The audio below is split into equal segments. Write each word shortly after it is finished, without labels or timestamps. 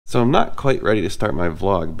So I'm not quite ready to start my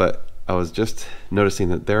vlog, but I was just noticing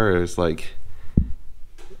that there is like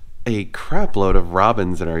a crap load of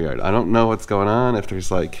robins in our yard. I don't know what's going on, if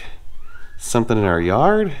there's like something in our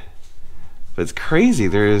yard, but it's crazy.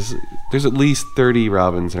 There's at least 30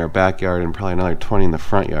 robins in our backyard and probably another 20 in the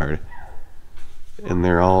front yard. And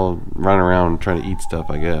they're all running around trying to eat stuff,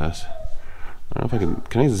 I guess. I don't know if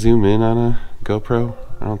can I zoom in on a GoPro?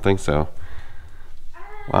 I don't think so.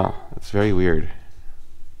 Wow, that's very weird.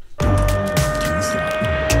 So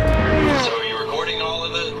are you recording all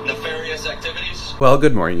of the nefarious activities? Well,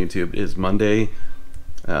 good morning, YouTube. It is Monday,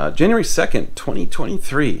 January 2nd,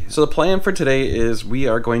 2023. So the plan for today is we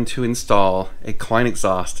are going to install a Klein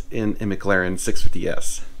exhaust in a McLaren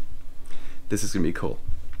 650S. This is going to be cool.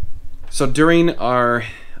 So during our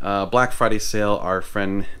Black Friday sale, our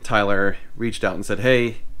friend Tyler reached out and said,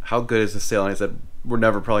 hey, how good is the sale? And I said, we're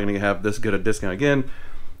never probably going to have this good a discount again.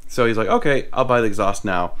 So he's like, okay, I'll buy the exhaust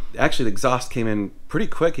now. Actually, the exhaust came in pretty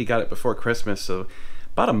quick. He got it before Christmas, so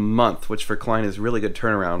about a month, which for Klein is really good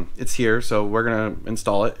turnaround. It's here, so we're gonna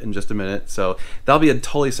install it in just a minute. So that'll be a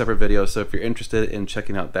totally separate video. So if you're interested in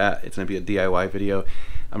checking out that, it's gonna be a DIY video.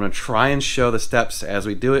 I'm gonna try and show the steps as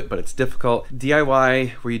we do it, but it's difficult. DIY,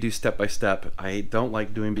 where you do step by step, I don't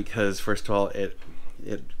like doing because first of all, it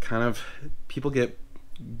kind of, people get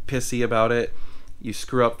pissy about it. You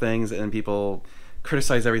screw up things and people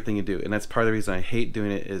criticize everything you do, and that's part of the reason I hate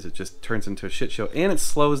doing it. Is it just turns into a shit show, and it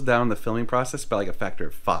slows down the filming process by like a factor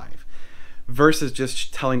of 5 versus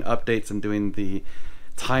just telling updates and doing the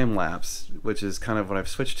time lapse, which is kind of what I've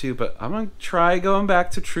switched to. But I'm gonna try going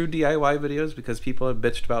back to true DIY videos because people have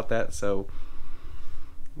bitched about that, so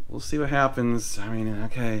we'll see what happens. I mean,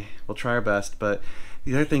 okay, we'll try our best. But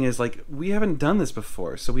the other thing is, like, we haven't done this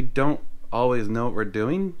before, so we don't always know what we're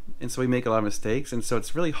doing, and so we make a lot of mistakes, and so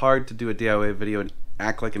it's really hard to do a DIY video and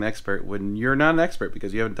act like an expert when you're not an expert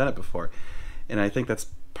because you haven't done it before. And I think that's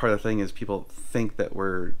part of the thing, is people think that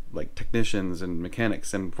we're like technicians and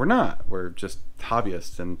mechanics, and we're not. We're just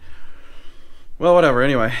hobbyists, and well, whatever.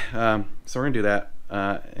 Anyway, so we're gonna do that,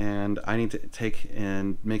 and I need to take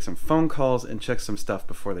and make some phone calls and check some stuff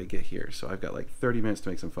before they get here. So I've got like 30 minutes to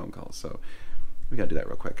make some phone calls, so we gotta do that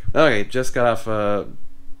real quick. Okay, just got off a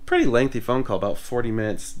pretty lengthy phone call, about 40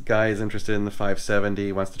 minutes. Guy is interested in the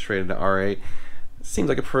 570, wants to trade it into R8. Seems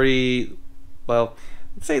like a pretty, well,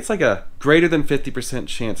 I'd say it's like a greater than 50%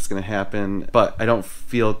 chance it's going to happen, but I don't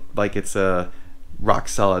feel like it's a rock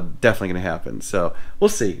solid definitely going to happen. So we'll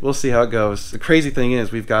see how it goes. The crazy thing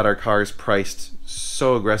is we've got our cars priced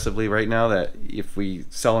so aggressively right now that if we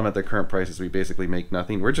sell them at their current prices, we basically make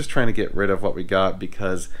nothing. We're just trying to get rid of what we got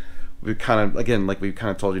because we kind of, again, like we kind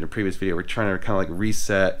of told you in a previous video, we're trying to kind of like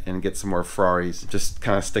reset and get some more Ferraris, just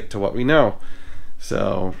kind of stick to what we know.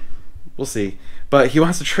 So we'll see. But he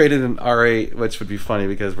wants to trade it in R8, which would be funny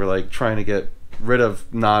because we're like trying to get rid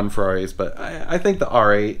of non-Ferraris. But I think the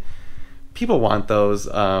R8, people want those.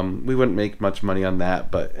 We wouldn't make much money on that,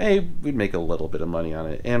 but hey, we'd make a little bit of money on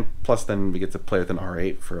it. And plus then we get to play with an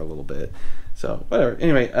R8 for a little bit. So whatever.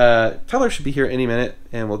 Anyway, Tyler should be here any minute,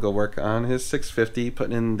 and we'll go work on his 650,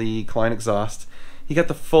 putting in the Klein exhaust. He got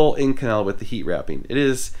the full in canal with the heat wrapping. It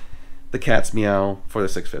is the cat's meow for the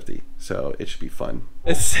 650, so it should be fun.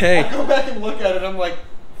 Hey, I go back and look at it, I'm like,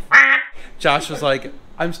 Josh was like,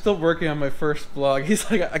 I'm still working on my first vlog.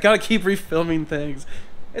 He's like, I gotta keep refilming things.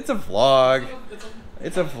 It's a vlog.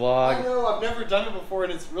 It's a vlog. I know, I've never done it before,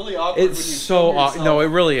 and it's really awkward. It's when you so film yourself. no, it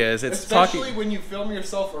really is. It's especially talking. when you film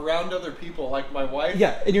yourself around other people, like my wife.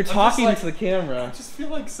 Yeah, and you're I'm talking like, to the camera. I just feel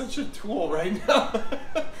like such a tool right now.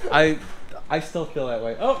 I still feel that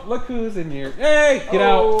way. Oh, look who's in here. Hey, get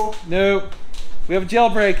out. Nope. We have a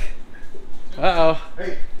jailbreak. Uh-oh.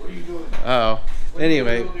 Hey, what are you doing? Uh-oh.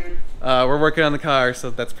 Anyway, doing, we're working on the car, so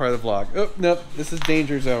that's part of the vlog. Oh, nope. This is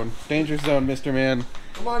danger zone. Danger zone, Mr. Man.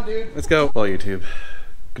 Come on, dude. Let's go. Well, YouTube,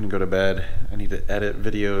 gonna go to bed. I need to edit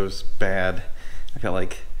videos bad. I got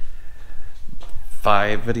like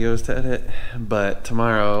 5 videos to edit, but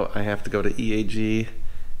tomorrow I have to go to EAG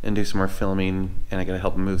and do some more filming, and I gotta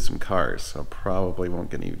help move some cars, so probably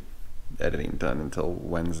won't get any editing done until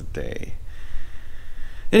Wednesday.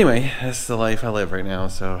 Anyway, that's the life I live right now,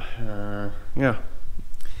 so yeah,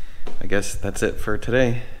 I guess that's it for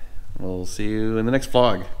today. We'll see you in the next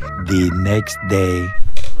vlog. The next day.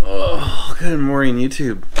 Oh, good morning,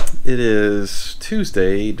 YouTube. It is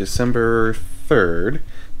Tuesday, December 3rd.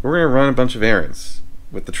 We're gonna run a bunch of errands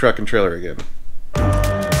with the truck and trailer again.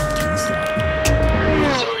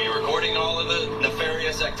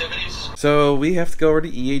 So we have to go over to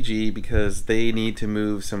EAG because they need to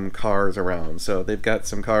move some cars around. So they've got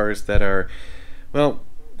some cars that are, well,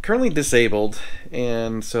 currently disabled,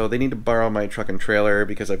 and so they need to borrow my truck and trailer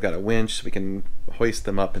because I've got a winch so we can hoist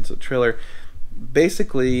them up into the trailer.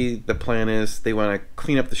 Basically, the plan is they want to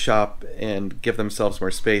clean up the shop and give themselves more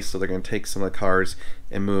space, so they're going to take some of the cars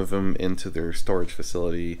and move them into their storage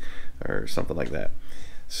facility or something like that.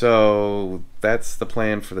 So that's the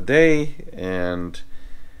plan for the day, and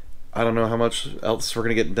I don't know how much else we're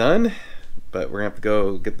going to get done, but we're going to have to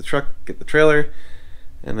go get the truck, get the trailer,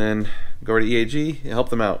 and then go to EAG and help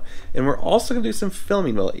them out. And we're also going to do some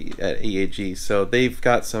filming at EAG, so they've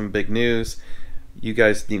got some big news. You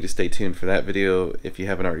guys need to stay tuned for that video if you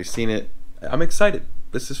haven't already seen it. I'm excited.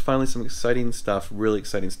 This is finally some exciting stuff, really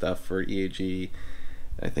exciting stuff for EAG.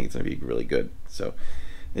 I think it's going to be really good. So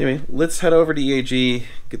anyway, let's head over to EAG,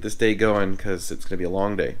 get this day going, because it's going to be a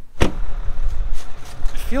long day.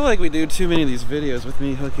 I feel like we do too many of these videos with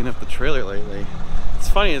me hooking up the trailer lately. It's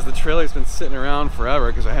funny, is the trailer's been sitting around forever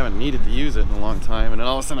because I haven't needed to use it in a long time, and then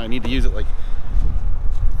all of a sudden I need to use it like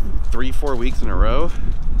 3-4 weeks in a row.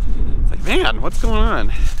 It's like, man, what's going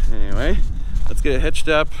on? Anyway, let's get it hitched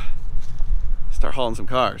up, start hauling some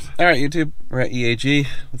cars. All right, YouTube, we're at EAG.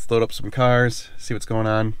 Let's load up some cars, see what's going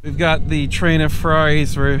on. We've got the train of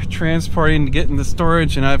Ferraris we're transporting to get into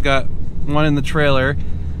storage, and I've got one in the trailer.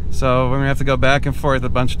 So we're gonna have to go back and forth a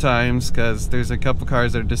bunch of times because there's a couple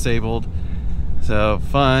cars that are disabled. So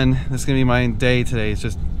fun. This is gonna be my day today. It's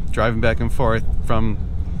just driving back and forth from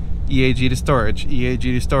EAG to storage, EAG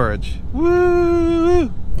to storage.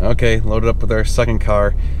 Woo! Okay, loaded up with our second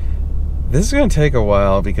car. This is gonna take a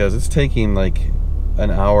while because it's taking like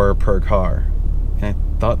an hour per car. And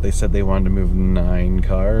I thought they said they wanted to move 9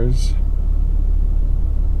 cars.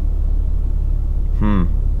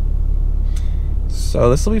 So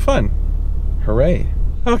this will be fun. Hooray.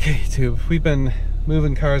 Okay, YouTube, we've been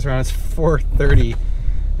moving cars around. It's 4:30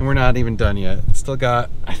 and we're not even done yet. Still got,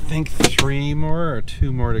 I think, 3 more or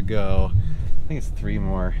 2 more to go. I think it's 3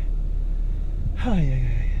 more. Oh, yeah.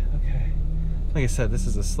 Okay. Like I said, this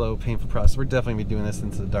is a slow, painful process. We're definitely gonna be doing this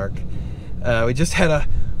into the dark. We just had a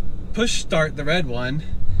push start the red one.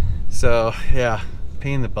 So yeah,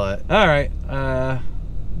 pain in the butt. All right,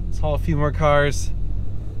 let's haul a few more cars.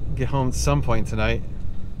 Get home at some point tonight.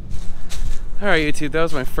 All right, YouTube, that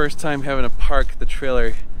was my first time having to park the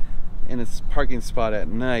trailer in its parking spot at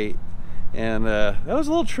night, and that was a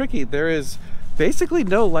little tricky. There is basically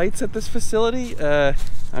no lights at this facility. I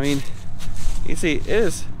mean, you see, it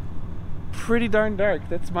is pretty darn dark.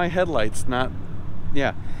 That's my headlights, not,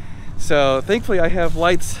 yeah. So thankfully I have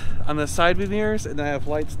lights on the side view mirrors, and I have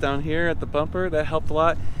lights down here at the bumper. That helped a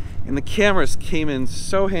lot. And the cameras came in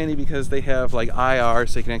so handy because they have like IR,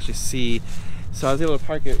 so you can actually see. So I was able to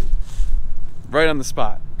park it right on the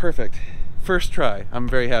spot. Perfect. First try. I'm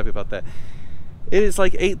very happy about that. It is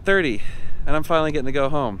like 8:30 and I'm finally getting to go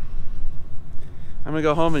home. I'm gonna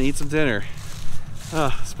go home and eat some dinner.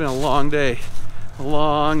 Oh, it's been a long day. A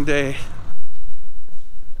long day.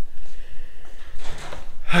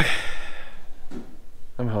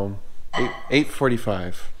 I'm home.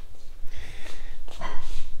 8:45.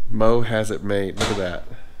 Mo has it made. Look at that.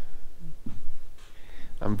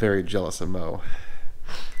 I'm very jealous of Mo.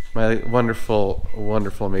 My wonderful,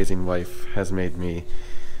 wonderful, amazing wife has made me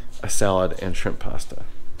a salad and shrimp pasta.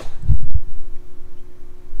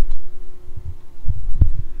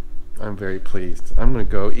 I'm very pleased. I'm gonna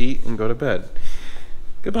go eat and go to bed.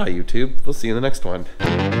 Goodbye, YouTube. We'll see you in the next one.